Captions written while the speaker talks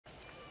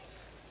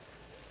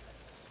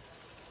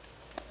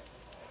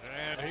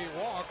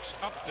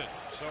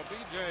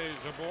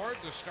the board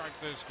to start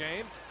this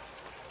game.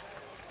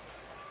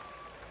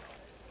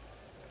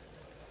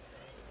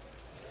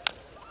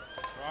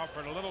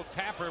 Crawford, a little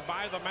tapper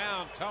by the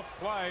mound. Tough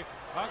play.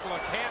 Uggla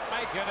can't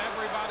make it.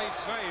 Everybody's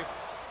safe.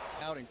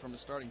 Outing from a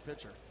starting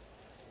pitcher.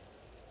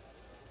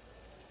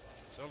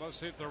 So let's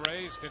see if the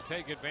Rays can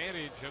take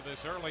advantage of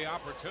this early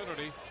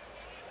opportunity.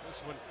 This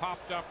one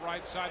popped up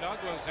right side.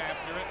 Uggla's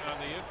after it on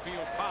the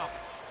infield pop.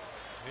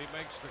 He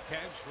makes the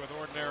catch with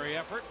ordinary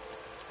effort.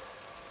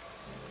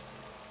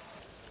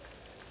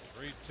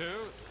 3-2.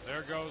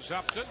 There goes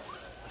Upton.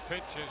 The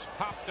pitch is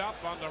popped up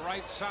on the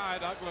right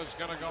side. Uggla's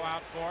going to go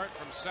out for it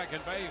from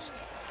second base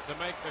to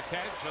make the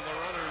catch, and the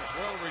runners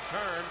will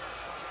return.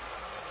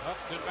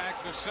 Upton back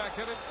to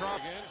second, and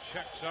Crawford again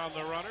checks on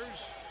the runners.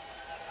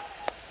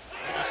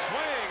 And a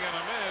swing and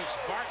a miss.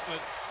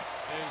 Bartlett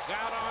is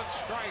out on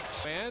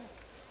strikes. And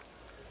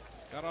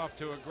got off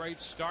to a great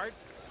start.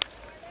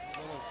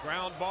 A little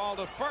ground ball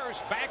to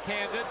first,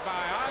 backhanded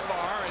by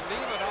Ibar, and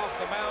Neiman off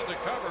the mound to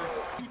cover.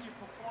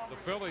 The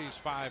Phillies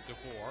 5-4.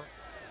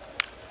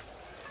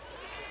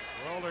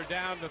 Roller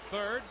down to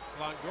third.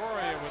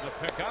 Longoria with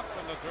a pickup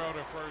and the throw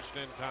to first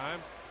in time.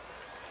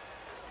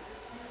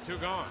 2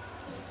 gone.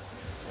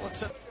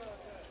 What's up?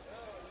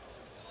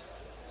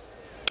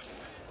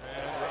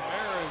 And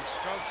Ramirez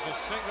strokes a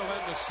single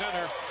into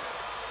center.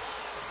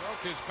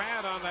 Broke his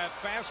bat on that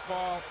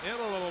fastball in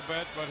a little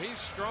bit, but he's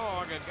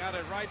strong and got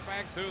it right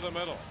back through the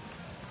middle.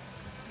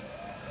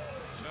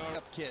 So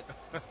up kid.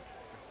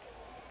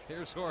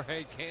 Here's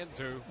Jorge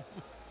Cantu.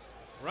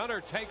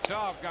 Runner takes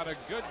off, got a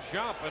good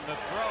jump, and the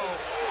throw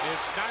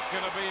is not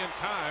going to be in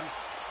time.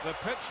 The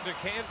pitch to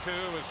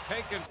Cantu is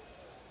taken.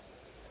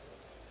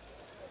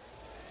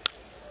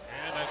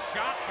 And a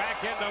shot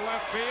back into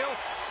left field.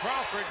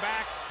 Crawford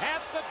back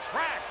at the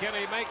track, and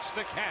he makes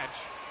the catch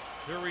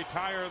to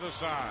retire the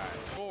side.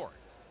 4.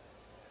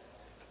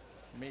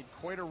 Made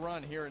quite a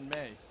run here in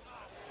May.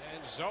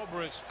 And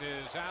Zobrist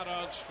is out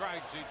on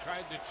strikes. He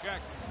tried to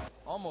check.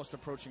 Almost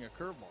approaching a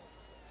curveball.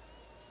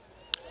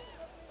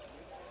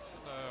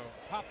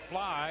 Pop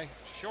fly,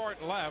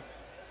 short left.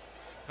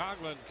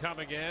 Coughlin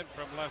coming in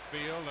from left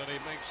field, and he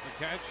makes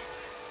the catch.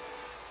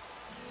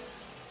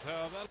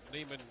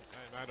 Neiman,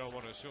 I don't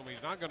want to assume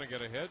he's not going to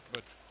get a hit,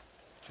 but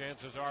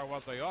chances are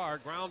what they are.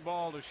 Ground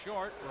ball to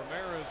short.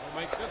 Ramirez will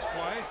make this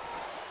play.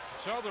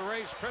 So the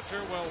Rays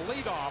pitcher will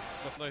lead off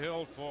with the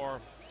hill for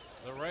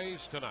the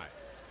Rays tonight.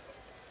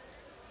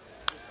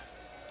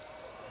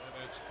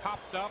 And it's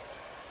popped up.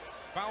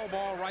 Foul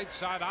ball right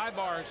side.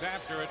 Ibar's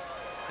after it.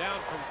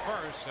 Down from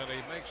first, and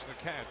he makes the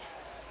catch.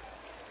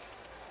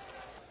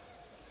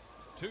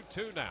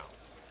 2-2 now.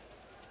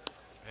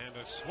 And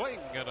a swing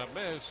and a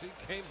miss. He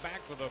came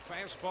back with a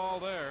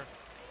fastball there.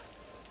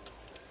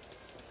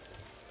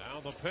 Now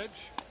the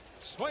pitch.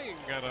 Swing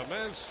and a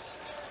miss.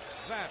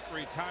 That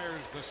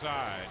retires the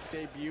side.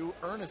 Debut,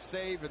 earn a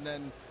save, and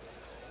then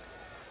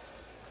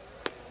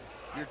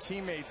your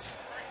teammates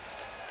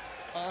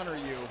honor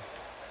you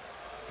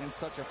in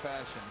such a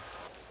fashion.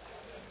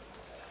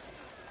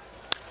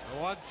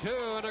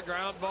 1-2 and a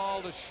ground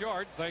ball to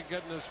short. Thank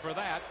goodness for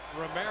that.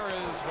 Ramirez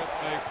with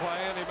the play,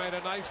 and he made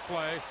a nice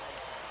play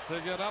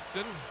to get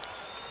Upton.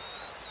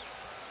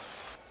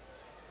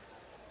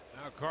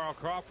 Now Carl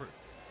Crawford.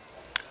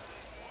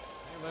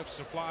 He lifts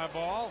the fly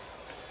ball.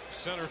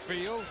 Center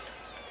field.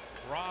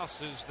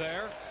 Ross is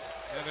there.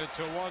 And it's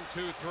a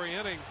 1-2-3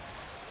 inning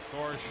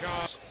for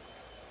Shaw.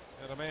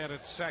 And a man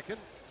at second.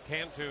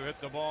 Cantu hit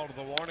the ball to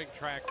the warning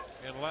track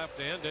and left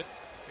to end it.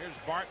 Here's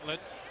Bartlett.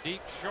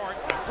 Deep short.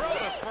 The throw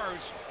to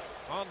first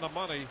on the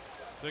money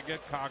to get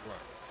Coughlin.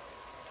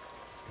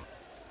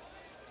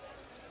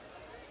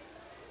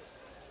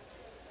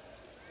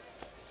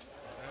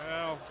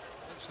 Well,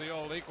 it's the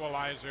old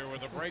equalizer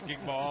with a breaking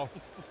ball.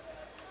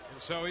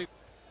 And so he's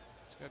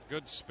got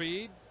good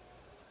speed.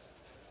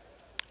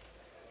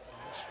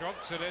 And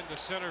strokes it into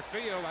center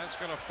field. That's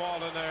going to fall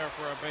in there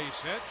for a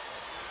base hit.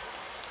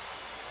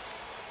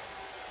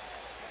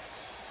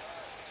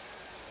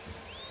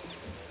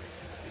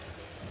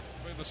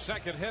 The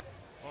second hit.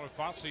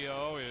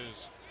 Bonifacio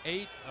is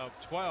 8 of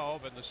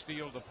 12 in the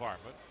steal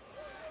department.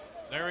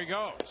 There he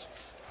goes.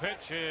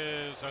 Pitch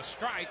is a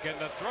strike, and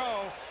the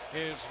throw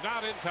is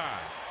not in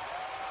time.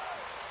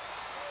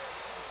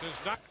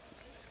 Does not.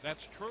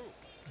 That's true.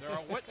 There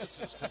are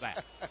witnesses to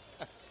that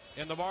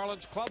in the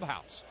Marlins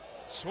clubhouse.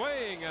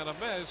 Swing and a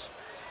miss.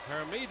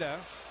 Hermida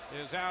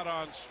is out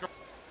on strike.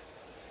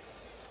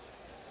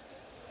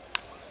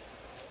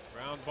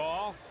 Ground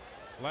ball,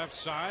 left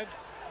side.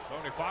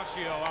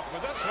 Bonifacio up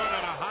with this one,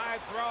 and a high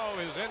throw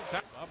is in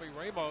time. Bobby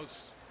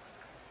Ramos,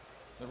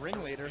 the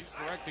ringleader, he's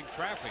directing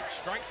traffic.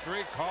 Strike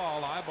 3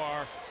 call.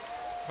 Ibar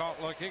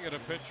caught looking at a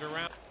pitch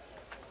around.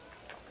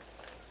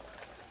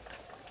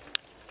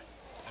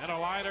 And a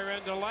liner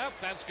into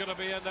left. That's going to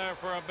be in there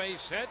for a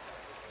base hit.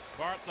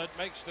 Bartlett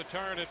makes the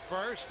turn at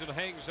first and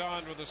hangs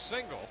on with a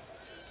single.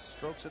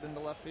 Strokes it into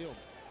left field.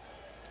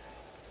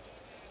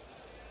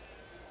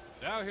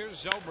 Now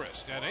here's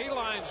Zobrist, and he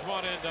lines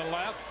one into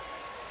left.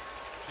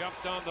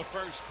 Jumped on the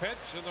first pitch,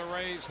 and the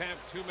Rays have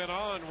 2 men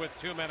on with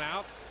 2 men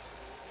out.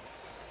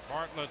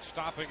 Bartlett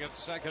stopping at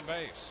second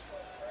base.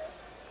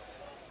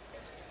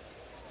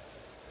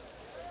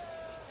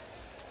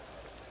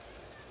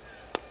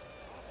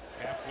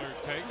 Kepler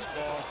takes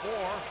ball 4.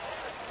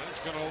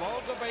 He's going to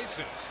load the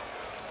bases.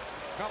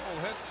 Couple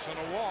hits and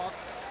a walk.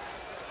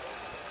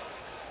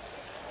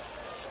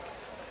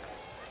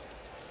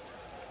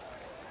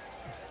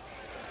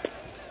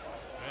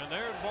 And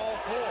there's ball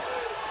 4.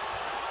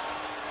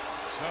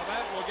 So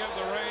that will give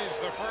the Rays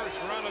the first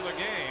run of the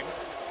game.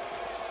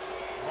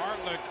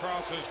 Bartlett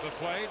crosses the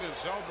plate as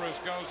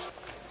Zobrist goes.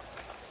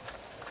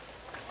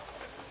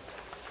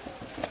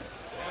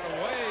 And a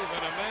wave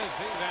and a miss.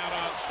 He's out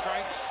on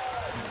strikes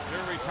to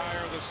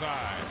retire the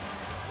side.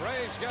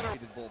 Rays get a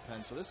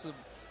bullpen. So this is a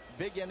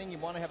big inning. You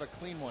want to have a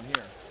clean one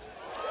here.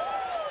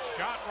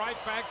 shot right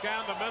back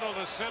down the middle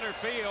to center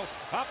field.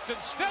 Upton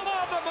still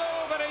on the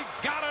move, and he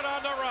got it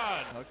on the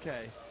run.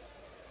 Okay.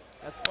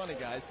 That's funny,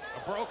 guys.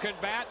 A broken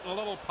bat and a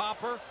little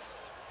popper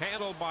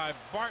handled by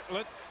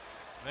Bartlett.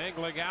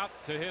 Angling out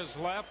to his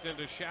left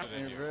into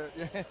Shattuck.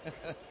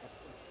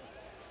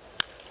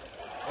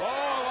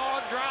 Oh,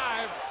 long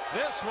drive.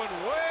 This one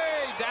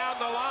way down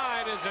the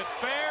line. Is it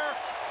fair?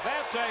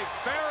 That's a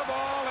fair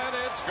ball, and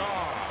it's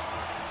gone.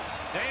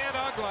 Dan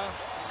Uggla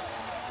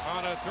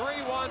on a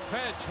 3-1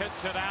 pitch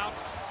hits it out,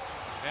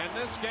 and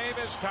this game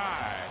is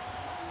tied.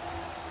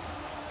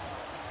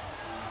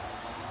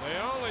 The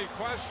only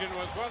question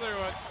was whether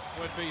it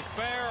would be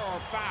fair or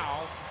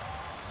foul.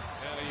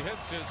 And he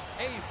hits his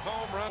 8th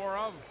home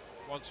run of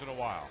once in a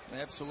while.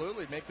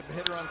 Absolutely. Make the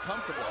hitter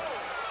uncomfortable.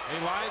 He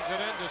lines it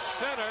into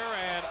center,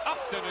 and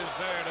Upton is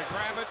there to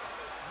grab it.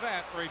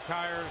 That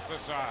retires the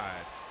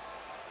side.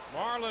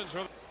 Marlins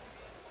with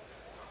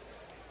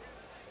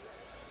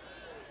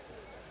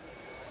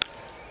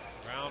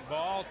ground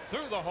ball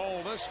through the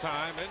hole this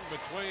time, in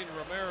between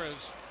Ramirez,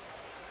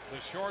 the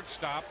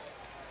shortstop,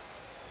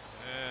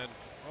 and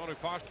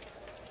Boniface.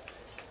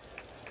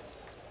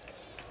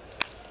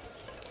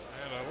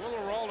 And a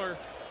little roller.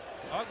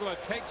 Uggla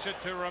takes it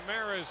to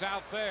Ramirez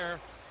out there.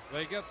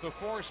 They get the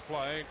force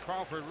play, and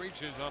Crawford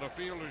reaches on a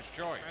fielder's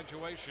choice.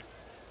 Graduation.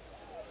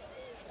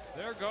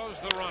 There goes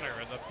the runner,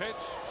 and the pitch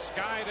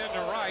skied into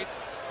right.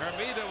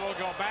 Hermida will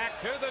go back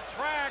to the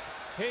track.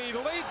 He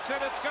leaps,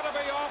 and it's going to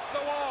be off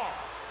the wall.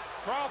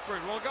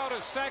 Crawford will go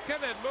to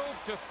second and move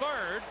to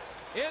third.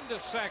 Into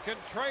second,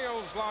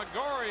 trails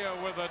Longoria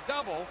with a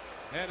double,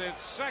 and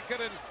it's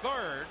second and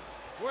third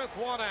with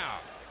one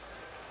out.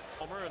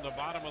 Homer in the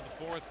bottom of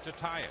the 4th to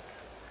tie it.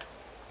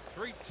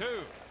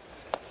 3-2.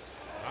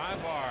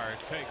 Ibar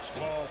takes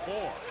ball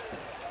 4.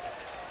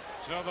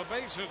 So the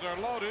bases are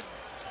loaded.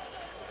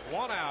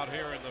 One out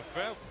here in the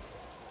 5th.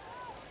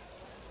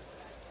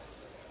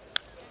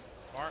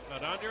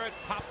 Bartlett under it,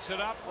 pops it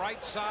up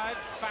right side,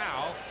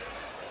 foul.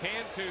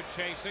 Cantu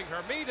chasing,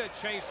 Hermida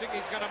chasing.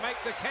 He's going to make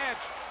the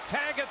catch.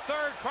 Tag at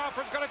third.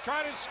 Crawford's going to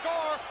try to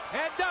score,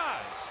 and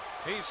does.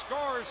 He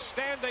scores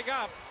standing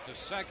up to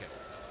second.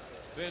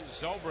 Then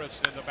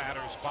Zobrist in the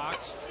batter's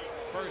box.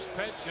 First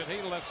pitch, and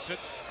he lifts it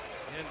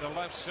into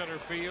left center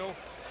field.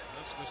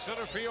 That's the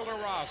center fielder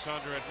Ross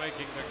under it,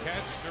 making the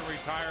catch to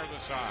retire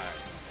the side.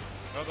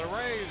 So the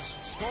Rays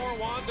score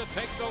one to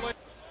take the lead.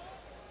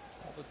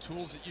 All the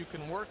tools that you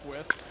can work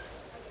with.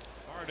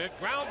 Hard hit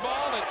ground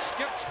ball. It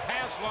skips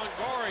past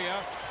Longoria,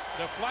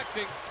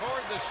 deflecting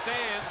toward the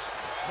stands.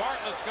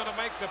 Bartlett's going to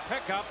make the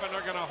pickup, and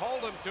they're going to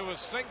hold him to a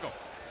single.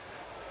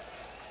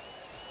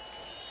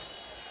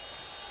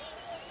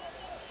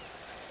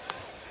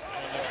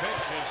 And the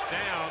pitch is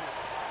down.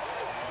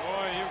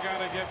 Boy, you got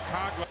to get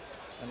Coghlan.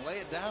 And lay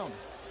it down.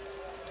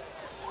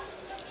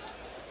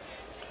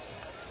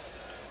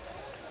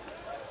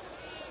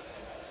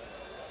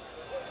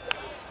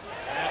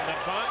 And the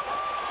bunt.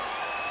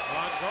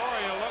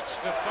 Longoria looks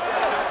to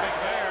third, nothing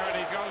there, and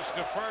he goes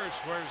to first.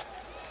 Where's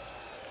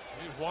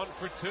he's 1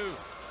 for 2.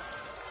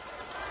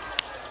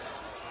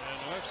 And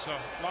lifts a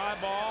fly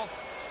ball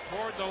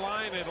toward the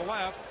line and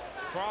left.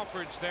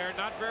 Crawford's there,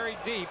 not very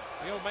deep.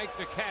 He'll make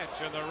the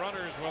catch, and the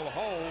runners will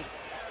hold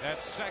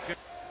at second.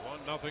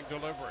 1-0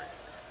 delivery.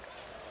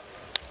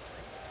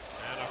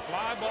 And a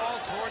fly ball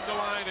toward the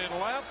line and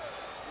left.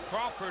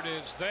 Crawford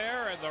is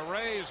there, and the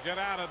Rays get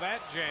out of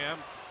that jam.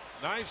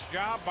 Nice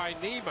job by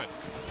Neiman.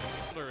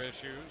 Other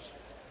issues.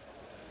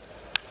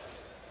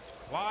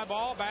 Fly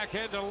ball back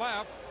into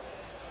left.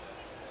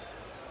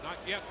 Not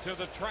yet to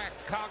the track.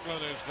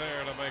 Coghlan is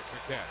there to make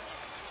the catch.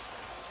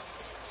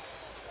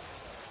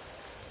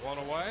 One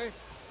away.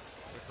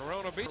 The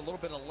Corona beat. A little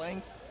bit of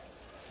length.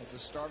 As a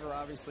starter,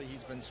 obviously,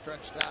 he's been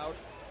stretched out.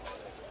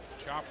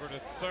 Chopper to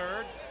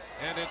third,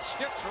 and it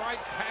skips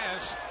right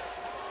past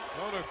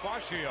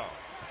Bonifacio.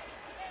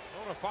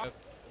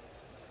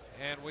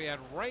 And we had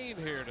rain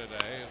here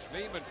today as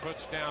Neiman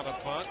puts down a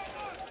bunt.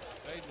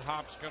 Aiden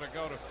Hop's going to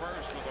go to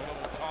first with a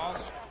little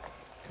toss.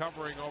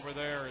 Covering over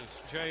there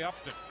is Jay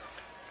Upton.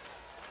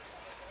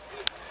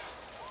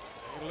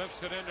 He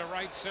lifts it into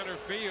right center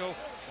field.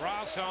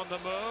 Ross on the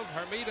move.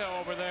 Hermida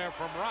over there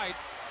from right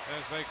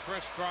as they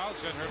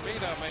crisscross, and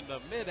Hermida in the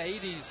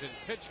mid-80s in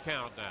pitch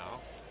count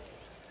now.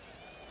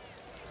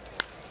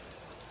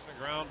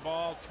 ground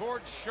ball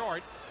towards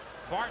short.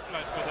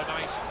 Bartlett with a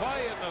nice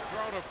play in the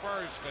throw to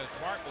first as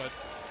Bartlett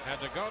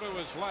had to go to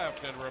his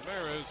left, and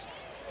Ramirez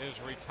is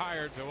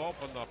retired to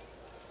open the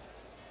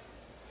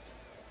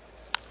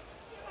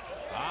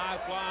high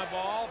fly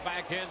ball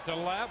back into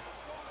left.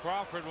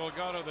 Crawford will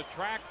go to the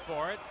track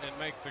for it and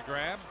make the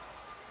grab.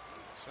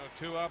 So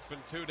 2 up and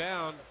 2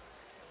 down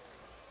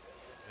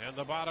in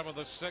the bottom of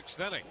the 6th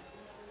inning.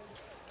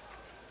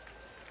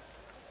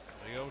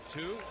 The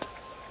 0-2,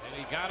 and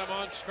he got him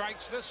on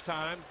strikes this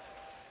time.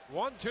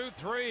 1, 2,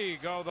 3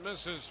 go. The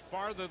misses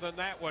farther than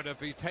that one if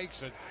he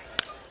takes it.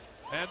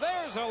 And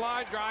there's a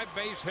line drive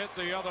base hit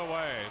the other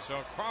way.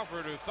 So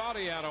Crawford, who thought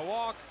he had a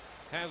walk,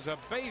 has a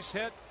base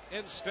hit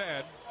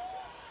instead.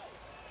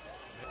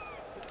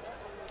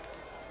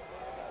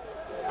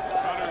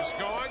 Runner's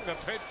going. The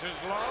pitch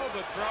is low.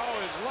 The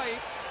throw is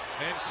late.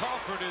 And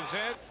Crawford is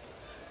in.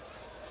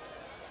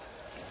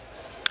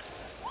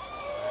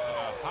 And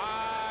a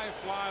high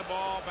fly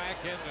ball back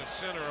into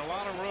center. A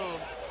lot of room.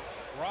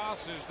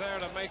 Ross is there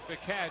to make the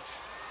catch.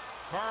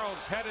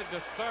 Carl's headed to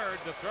third.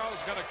 The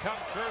throw's going to come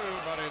through,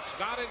 but it's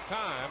not in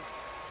time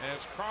as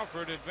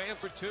Crawford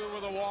advanced for 2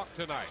 with a walk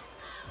tonight.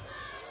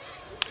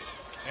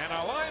 And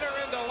a liner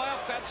into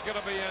left. That's going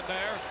to be in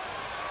there.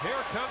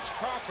 Here comes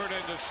Crawford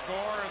in to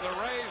score, and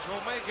the Rays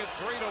will make it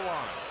 3-1.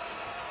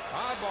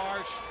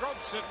 Ibar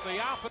strokes it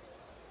the opposite.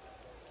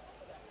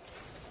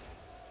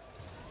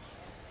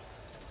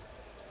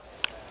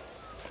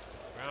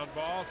 Ground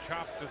ball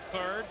chopped to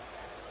third.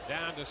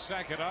 Down to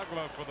second.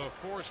 Ugla for the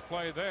force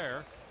play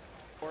there.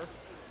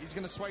 He's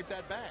going to swipe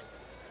that back.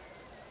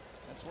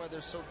 That's why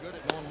they're so good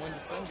at knowing when to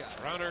send guys.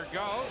 Runner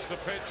goes. The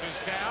pitch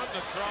is down.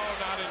 The throw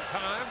not in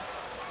time.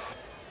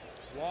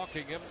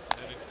 Walking him,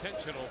 an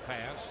intentional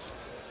pass.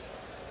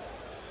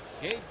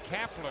 Gabe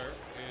Kapler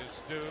is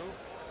due,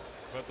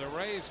 but the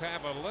Rays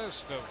have a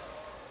list of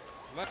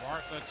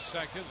Bartlett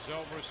second,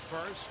 Zobrist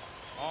first,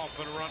 off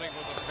and running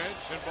with a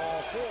pitch, and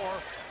ball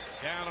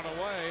 4 down and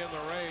away, and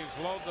the Rays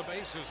load the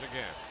bases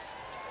again.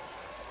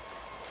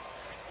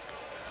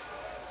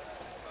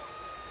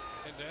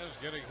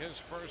 Condensed getting his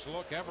first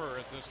look ever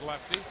at this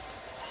lefty,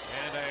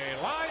 and a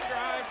line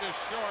drive to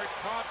short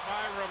caught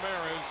by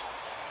Ramirez.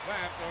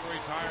 That will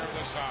retire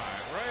the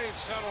side. Rays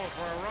settle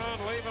for a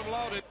run, leave him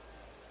loaded.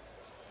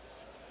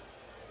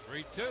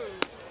 3-2,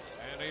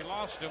 and he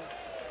lost him.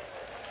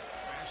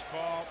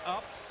 Fastball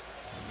up.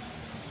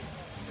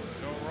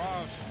 So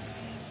Ross.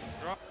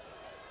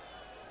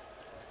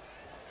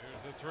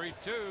 Here's the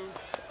 3-2.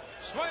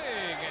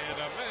 Swing and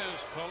a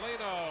miss.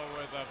 Polino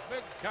with a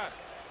big cut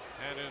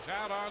and is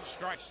out on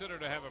strike. Consider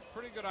to have a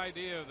pretty good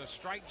idea of the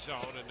strike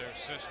zone in their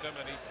system,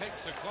 and he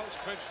takes a close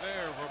pitch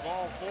there for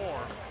ball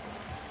 4.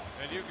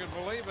 And you can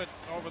believe it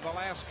over the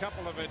last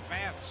couple of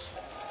at-bats.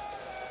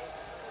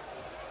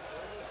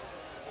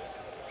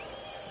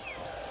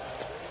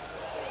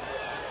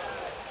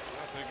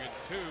 Nothing in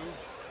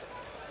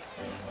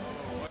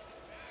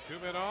 2.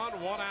 2 men on,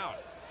 1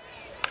 out.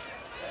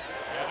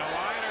 And a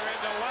liner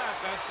into left.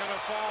 That's going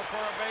to fall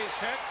for a base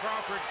hit.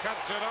 Crawford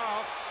cuts it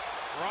off.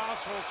 Ross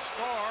will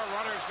score.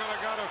 Runner's going to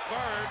go to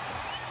third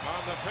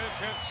on the pitch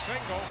hit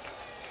single.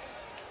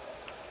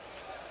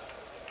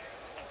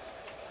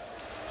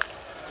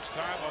 This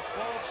time a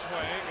full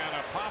swing and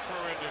a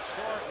popper into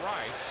short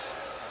right.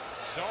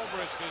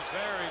 Zobrist is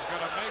there. He's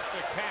going to make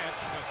the catch.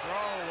 The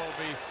throw will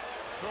be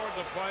toward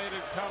the plate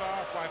and cut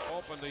off by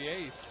open the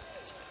 8th.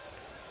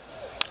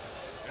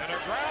 And a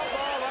ground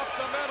ball up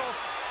the middle.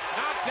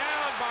 Knocked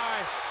down by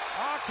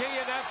Aki,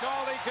 and that's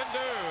all he can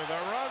do.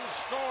 The run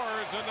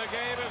scores and the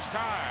game is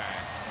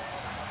tied.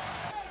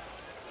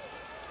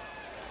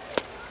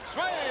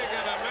 Swing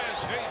and a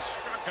miss. He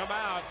struck him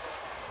out.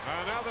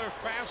 Another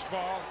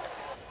fastball.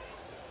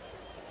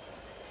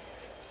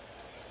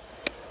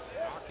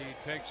 Aki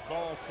takes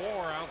ball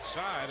 4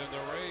 outside, and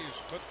the Rays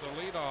put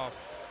the lead off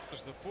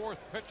as the 4th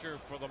pitcher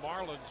for the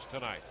Marlins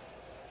tonight.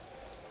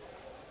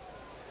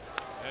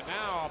 And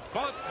now a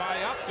bunt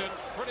by Upton.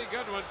 Pretty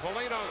good one.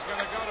 Polino's going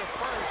to go to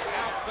first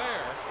out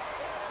there.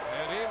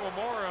 And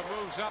Iwamura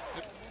moves up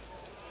to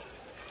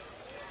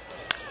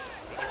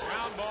the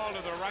ground ball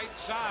to the right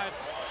side.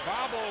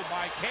 Bobbled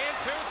by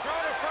Cantu. Throw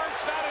to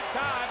first, not in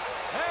time.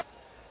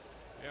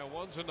 Yeah,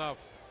 one's enough.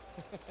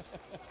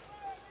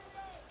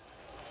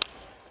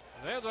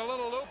 There's a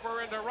little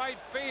looper into right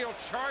field.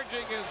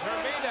 Charging is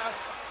Hermida.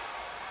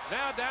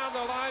 Now down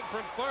the line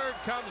from third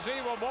comes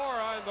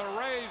Iwamura, and the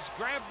Rays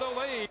grab the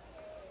lead.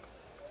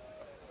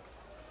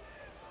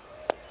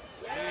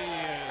 He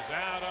is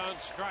out on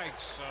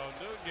strikes, so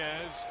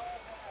Nunez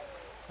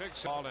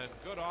picks all and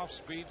good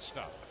off-speed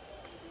stuff.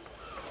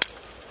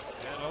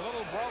 And a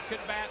little broken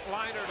bat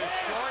liner to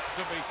short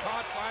to be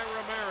caught by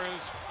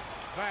Ramirez.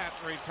 That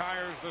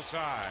retires the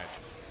side.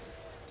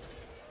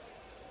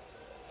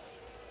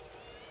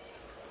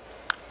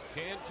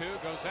 Cantu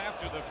goes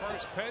after the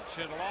first pitch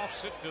and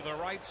lofts it to the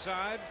right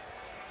side.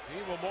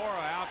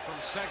 Iwamura out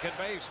from second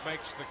base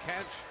makes the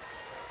catch.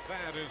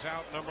 That is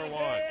out number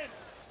 1.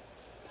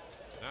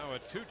 Now a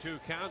 2-2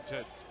 count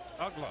to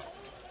Ugla.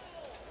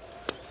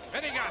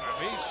 And he got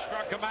him. He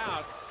struck him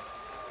out.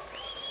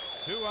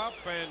 2 up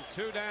and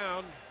 2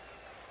 down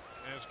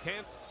as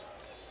Kent.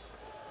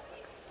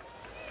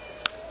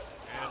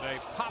 And a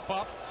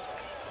pop-up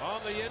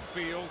on the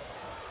infield.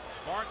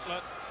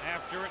 Bartlett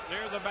after it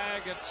near the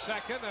bag at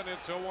second, and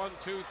it's a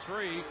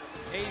 1-2-3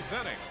 eighth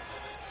inning.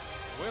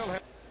 We'll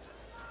have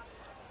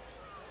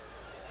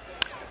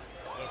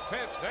the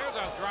pitch. There's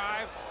a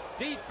drive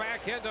deep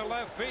back into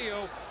left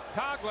field.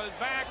 Coughlin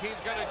back. He's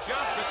going to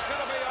jump. It's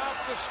going to be off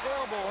the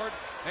scoreboard,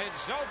 and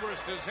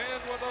Zobrist is in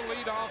with a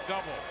leadoff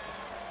double.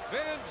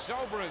 Then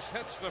Zobrist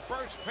hits the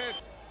first pitch.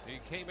 He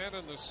came in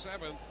the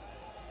 7th.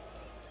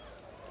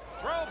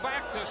 Throw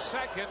back to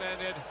second,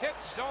 and it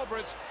hits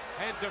Zobrist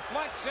and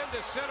deflects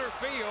into center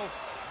field.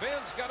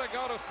 Ben's going to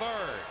go to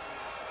third.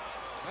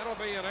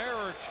 That'll be an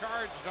error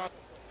charged on.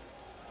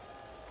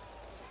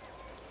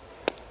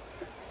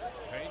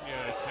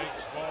 Pena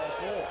takes ball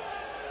 4.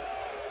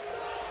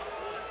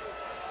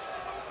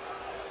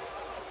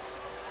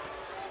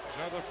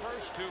 So the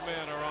first 2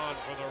 men are on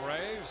for the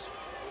Rays.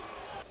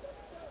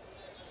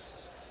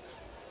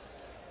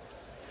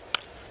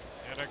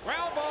 And a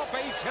ground ball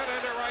base hit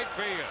into right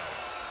field.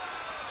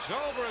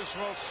 Zobrist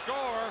will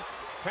score.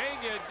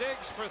 Pena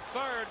digs for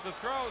third. The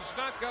throw's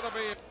not going to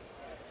be.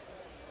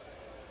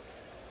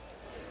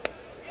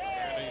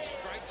 And he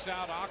strikes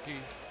out Aki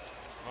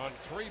on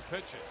 3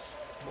 pitches.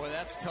 Boy,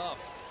 that's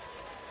tough.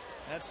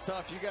 That's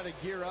tough. You got to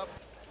gear up.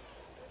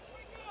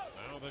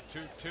 Now the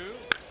 2-2.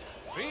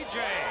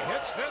 BJ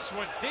hits this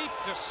one deep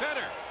to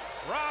center.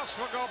 Ross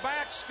will go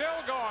back,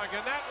 still going,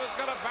 and that was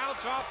going to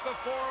bounce off the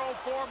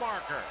 404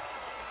 marker.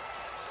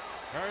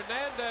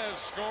 Hernandez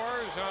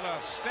scores on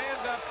a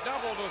stand-up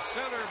double to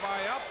center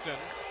by Upton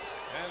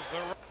as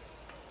the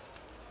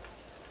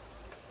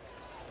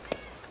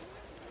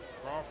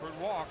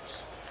Crawford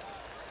walks.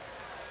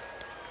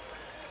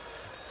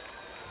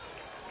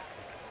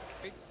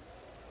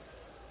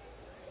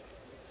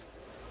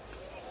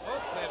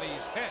 Oh, and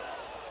he's hit.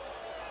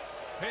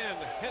 Penn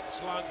hits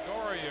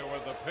Longoria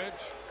with the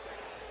pitch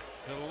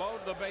to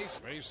load the base.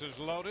 Bases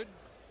loaded.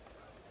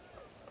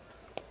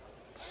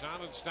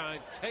 Sonnenstein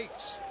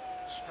takes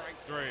strike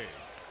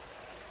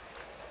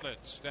 3. It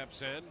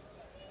steps in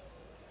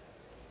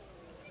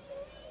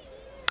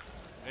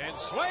and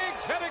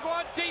swings, hitting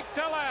one deep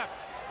to left,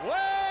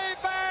 way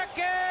back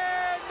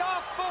and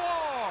off the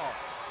wall,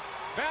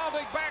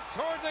 bounding back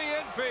toward the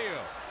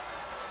infield.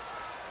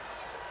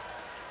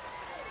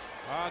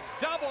 A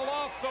double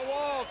off the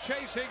wall,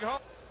 chasing home.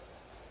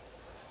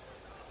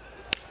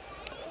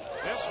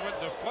 This one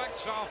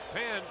deflects off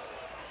Penn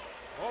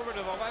over to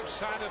the left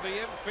side of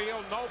the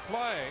infield. No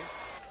play.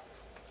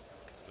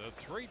 The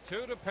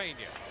 3-2 to Pena.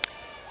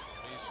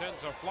 He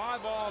sends a fly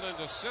ball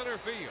into center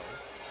field.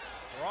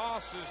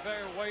 Ross is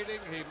there waiting.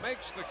 He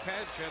makes the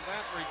catch, and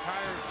that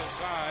retires the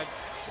side.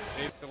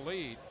 Take the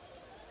lead.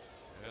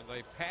 And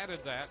they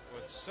padded that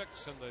with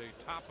 6 in the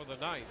top of the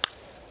 9th.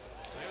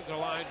 There's a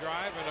line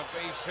drive and a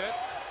base hit.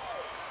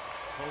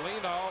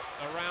 Polino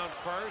around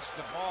first.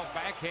 The ball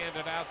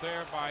backhanded out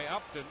there by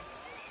Upton.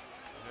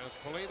 As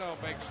Polino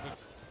makes the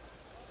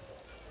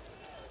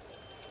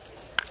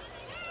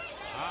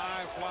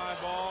high fly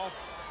ball.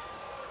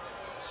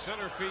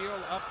 Center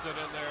field. Upton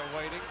in there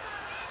waiting.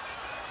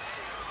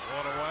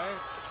 One away.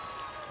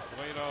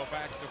 Polino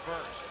back to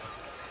first.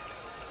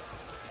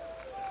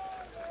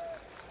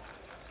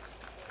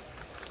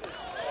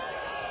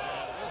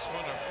 This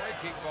one a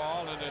breaking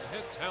ball, and it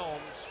hits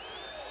Helms.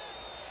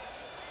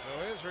 So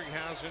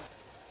Isringhausen.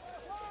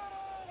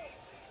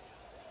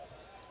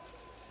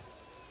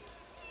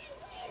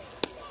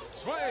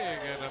 Swing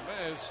and a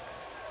miss.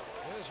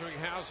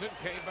 Isringhausen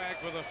came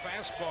back with a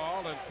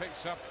fastball and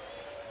picks up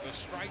the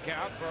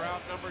strikeout for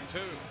out number 2.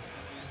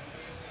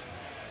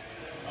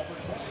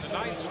 The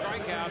 9th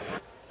strikeout.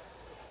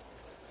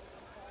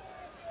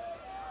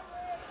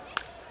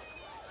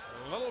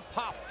 A little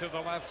pop to the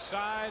left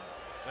side.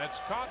 That's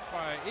caught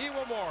by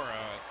Iwamura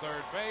at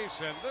third base,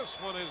 and this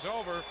one is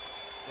over.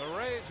 The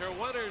Rays are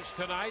winners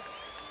tonight.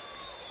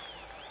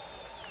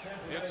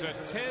 It's a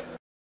 10